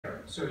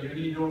So you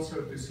need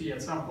also to see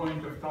at some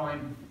point of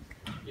time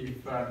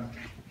if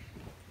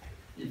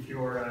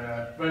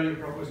your value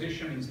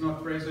proposition is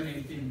not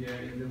resonating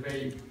in the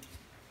way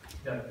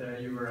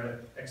that you were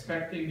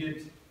expecting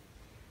it.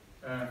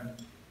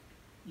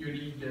 You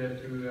need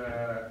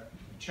to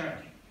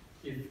check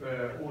if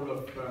all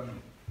of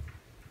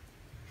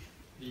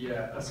the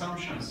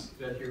assumptions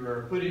that you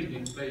are putting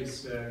in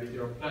place with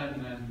your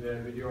plan and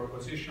with your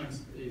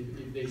positions,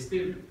 if they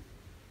still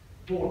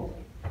hold.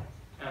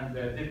 And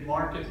did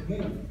market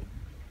move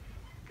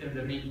in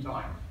the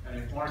meantime?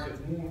 And if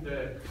market moved,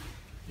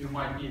 you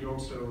might need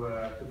also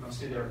to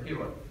consider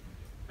pivot.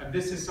 And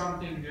this is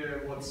something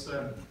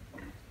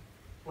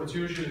what's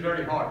usually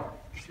very hard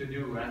to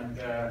do. And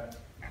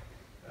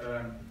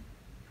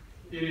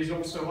it is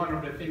also one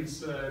of the things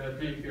that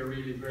make you a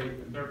really great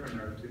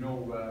entrepreneur, to know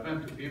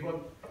when to pivot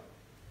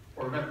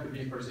or when to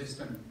be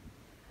persistent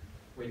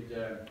with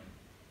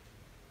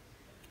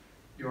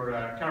your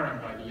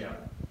current idea.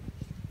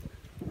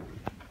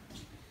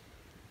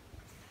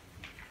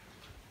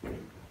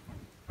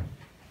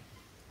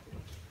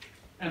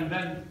 And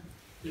then,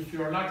 if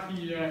you're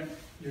lucky,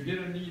 you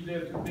didn't need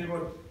to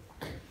pivot,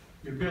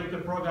 you built a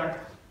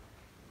product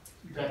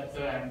that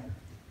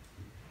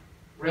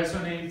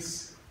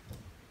resonates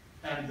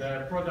and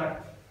a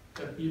product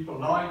that people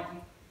like.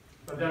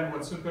 But then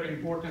what's super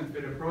important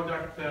with a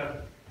product,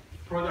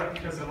 product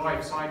has a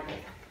life cycle.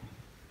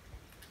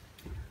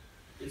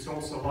 It's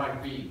also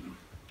life being.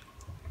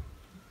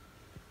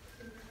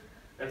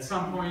 At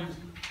some point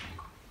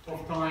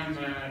of time,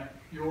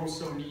 you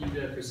also need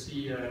to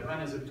see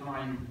when is it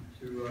time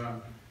to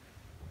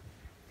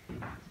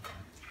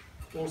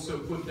also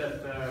put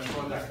that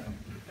product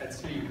at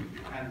sleep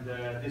and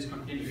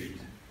discontinue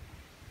it.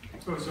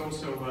 So it's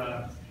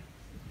also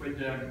with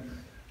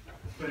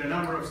a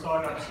number of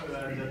startups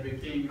that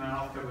became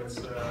afterwards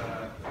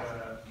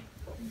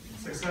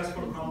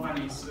successful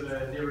companies,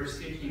 they were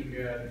sticking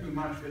too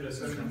much with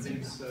certain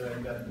things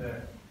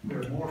that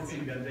were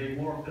morphing, and they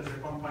morphed as a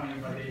company,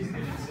 but they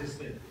still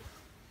insisted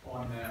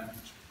on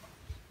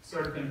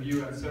certain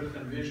view and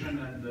certain vision,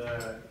 and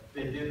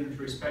they didn't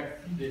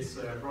respect this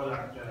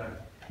product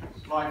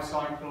life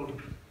cycle,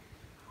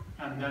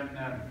 and then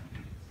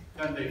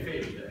they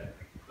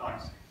failed.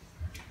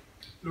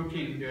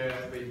 Looking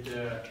with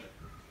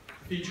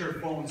feature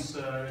phones,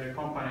 a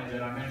company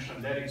that I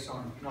mentioned,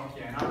 Ericsson,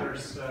 Nokia, and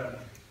others,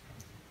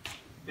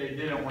 they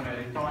didn't want to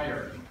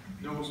retire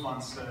those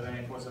ones when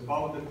it was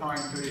about the time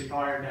to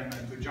retire them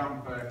and to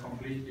jump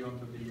completely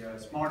onto the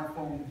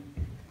smartphone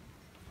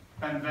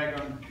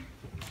bandwagon.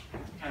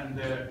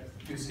 And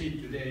you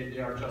see today they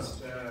are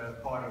just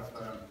part of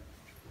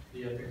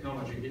the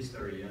technology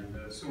history,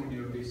 and soon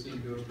you'll be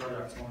seeing those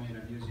products only in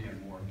a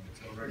museum, or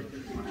it's already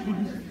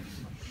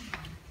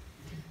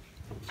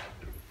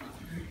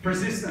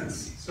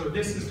persistence. So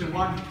this is the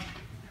one,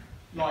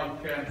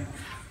 like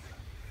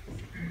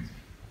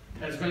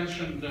as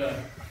mentioned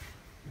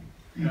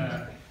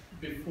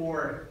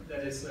before,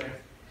 that is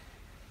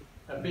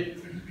a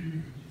bit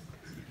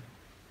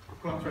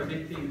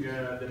contradicting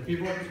the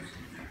pivot.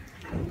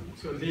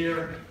 So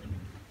there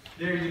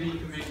you need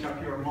to make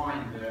up your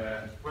mind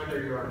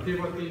whether you are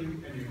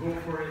pivoting and you go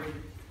for it,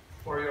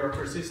 or you are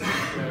persistent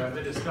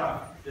with the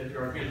stuff that you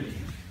are building.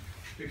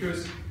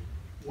 Because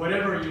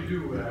whatever you do,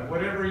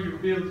 whatever you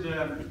build,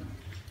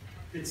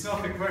 it's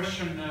not a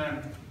question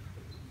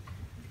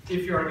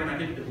if you are going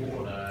to hit the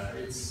wall.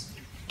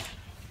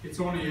 It's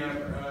only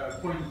a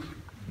point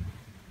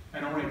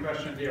and only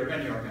question there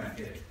when you are going to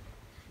hit it.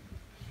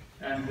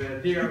 And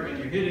there, when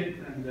you hit it,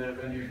 and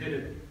when you hit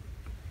it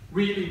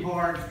really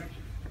hard,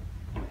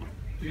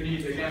 you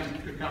need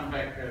again to come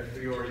back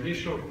to your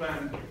initial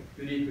plan.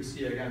 You need to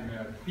see again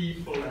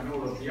people and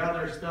all of the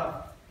other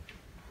stuff,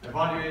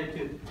 evaluate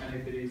it, and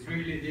if it is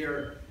really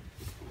there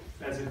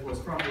as it was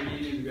from the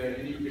beginning,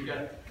 you need to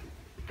get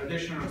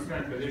additional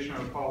strength,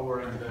 additional power,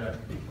 and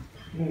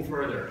move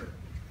further.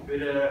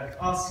 With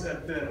us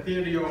at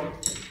Terio,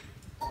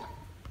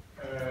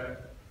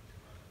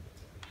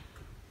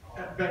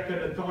 back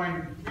at the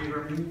time, we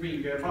were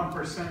moving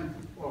 1%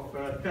 of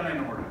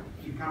Telenor,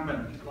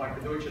 incumbent,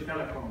 like Deutsche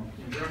Telekom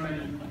in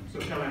Germany, so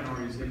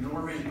Telenor is in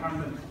Norway,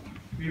 incumbent.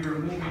 We were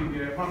moving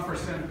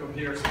 1% of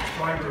their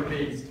subscriber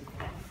base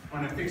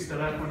on a fixed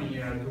telephony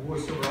to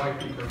voice over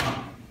IP per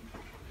month.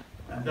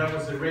 And that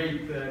was a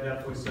rate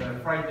that was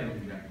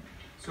frightening them.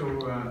 So,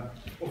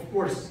 of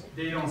course,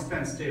 they don't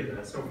stand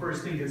still. So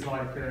first thing is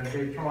like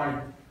they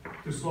try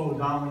to slow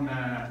down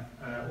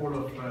all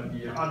of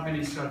the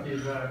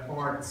administrative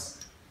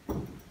parts,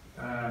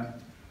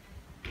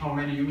 how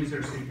many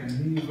users you can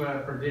move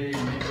per day,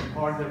 make it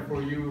harder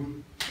for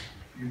you.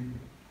 You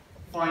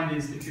find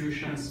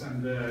institutions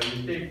and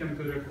you take them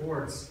to the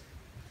courts.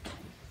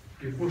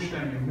 You push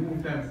them, you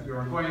move them, you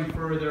are going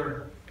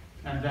further,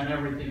 and then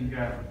everything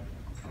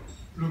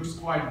looks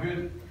quite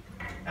good.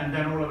 And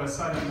then all of a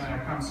sudden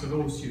comes a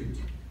lawsuit,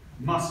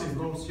 massive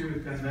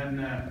lawsuit, and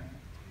then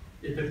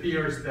it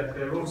appears that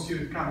the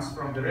lawsuit comes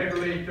from the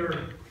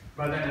regulator,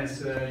 but then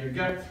as you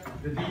get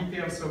the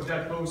details of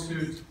that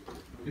lawsuit,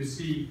 you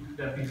see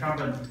that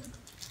incumbent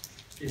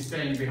is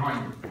staying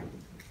behind you.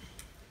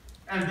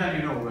 And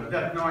then, you know,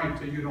 that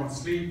night you don't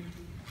sleep,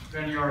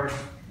 then you're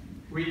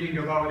reading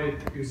about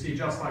it, you see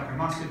just like a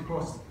massive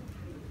cost,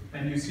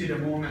 and you see the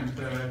moment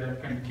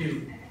that can kill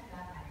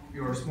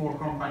your small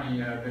company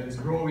that is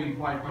growing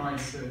quite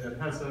nice, that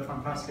has a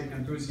fantastic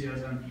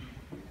enthusiasm,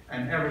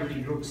 and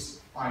everything looks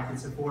like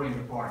it's falling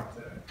apart.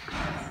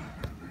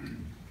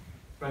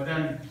 But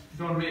then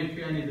don't make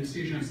any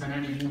decisions and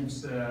any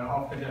moves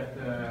after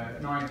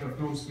that night of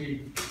no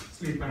sleep,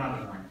 sleep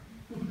another night.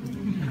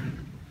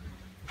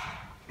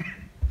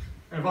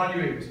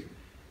 Evaluate,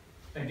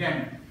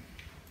 again,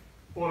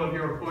 all of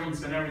your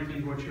points and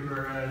everything what you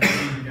were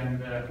doing,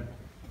 and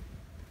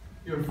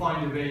you'll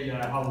find a way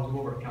how to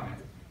overcome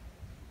it.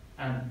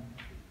 And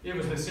it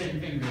was the same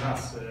thing with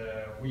us.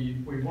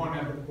 We won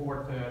at the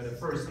court the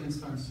first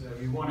instance,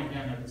 we won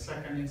again at the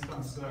second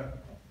instance,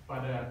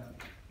 but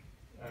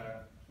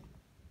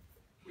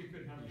we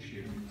could have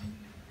issue.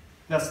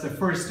 That's the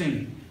first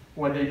thing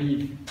what they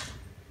need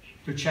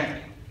to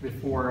check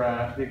before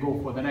they go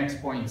for the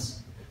next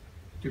points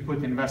to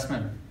put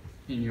investment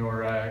in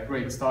your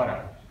great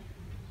startup.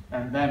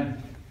 And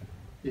then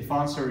if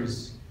answer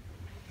is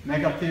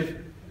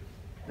negative,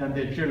 then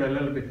they drill a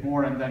little bit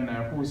more, and then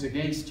who's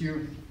against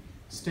you,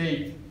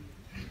 stay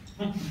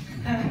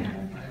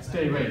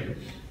away.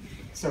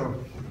 So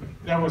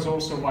that was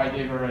also why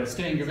they were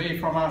staying away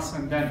from us,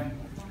 and then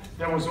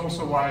that was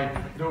also why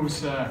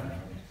those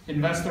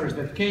investors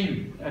that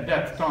came at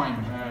that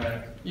time,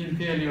 in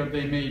Telio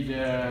they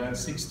made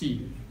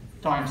 60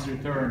 times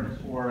return,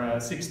 or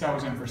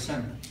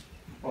 6,000%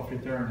 of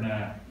return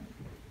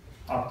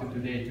up to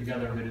today,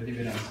 together with the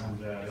dividends and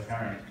the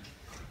current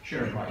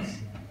share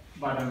price.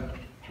 But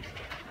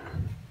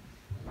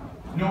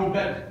no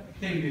bad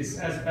thing is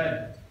as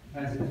bad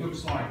as it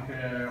looks like.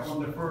 On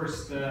the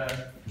first,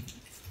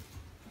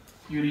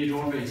 you need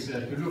always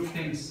to look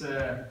things.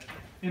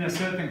 In a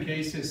certain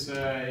cases,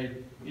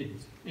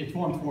 it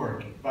won't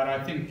work, but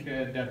I think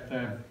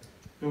that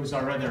those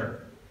are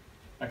rather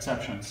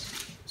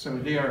exceptions. So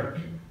their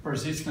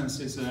persistence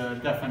is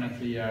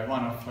definitely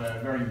one of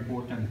very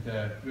important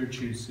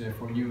virtues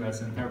for you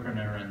as an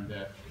entrepreneur, and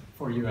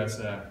for you as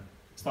a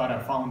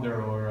startup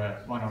founder or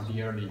one of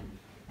the early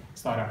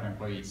startup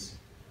employees.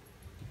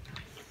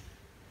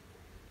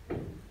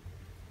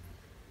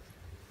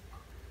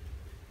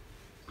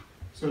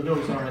 So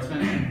those are, as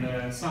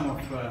mentioned, some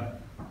of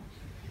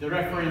the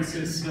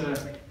references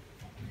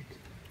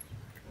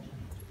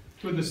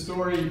to the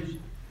story.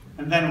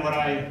 And then what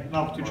I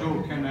love to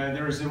joke, and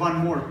there is one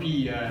more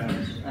P,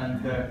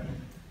 and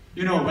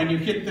you know, when you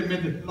hit the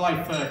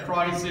midlife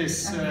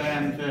crisis,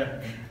 and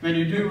when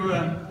you do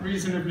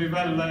reasonably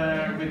well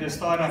with the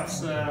startups,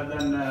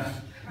 then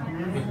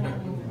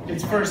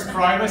it's first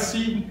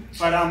privacy,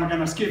 but I'm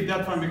gonna skip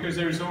that one because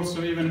there is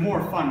also even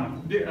more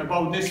fun.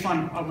 About this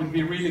one, I would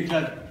be really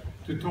glad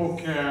to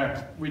talk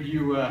with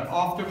you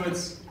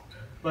afterwards,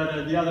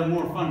 but the other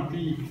more fun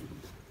P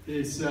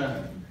is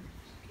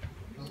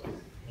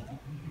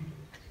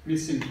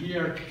missing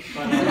here,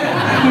 but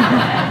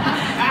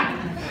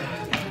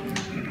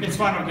it's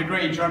one of the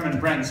great German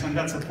brands, and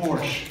that's a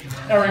Porsche.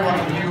 Every one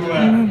of you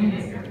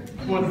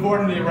would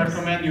warmly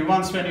recommend you,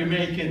 once when you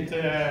make it,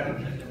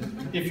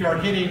 if you are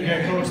hitting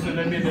close to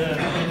the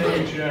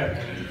mid-age,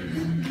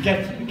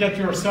 get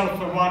yourself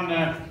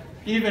one,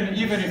 even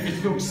if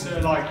it looks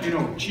like, you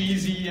know,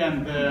 cheesy,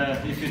 and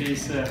if it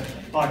is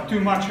like too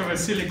much of a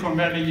Silicon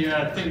Valley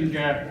thing,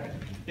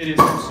 it is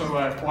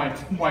also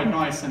quite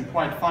nice and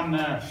quite fun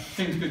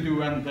thing to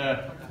do, and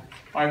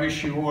I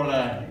wish you all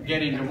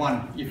getting the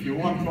one if you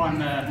want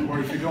one, or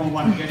if you don't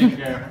want, getting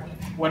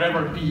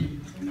whatever P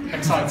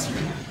excites you.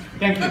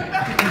 Thank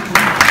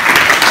you.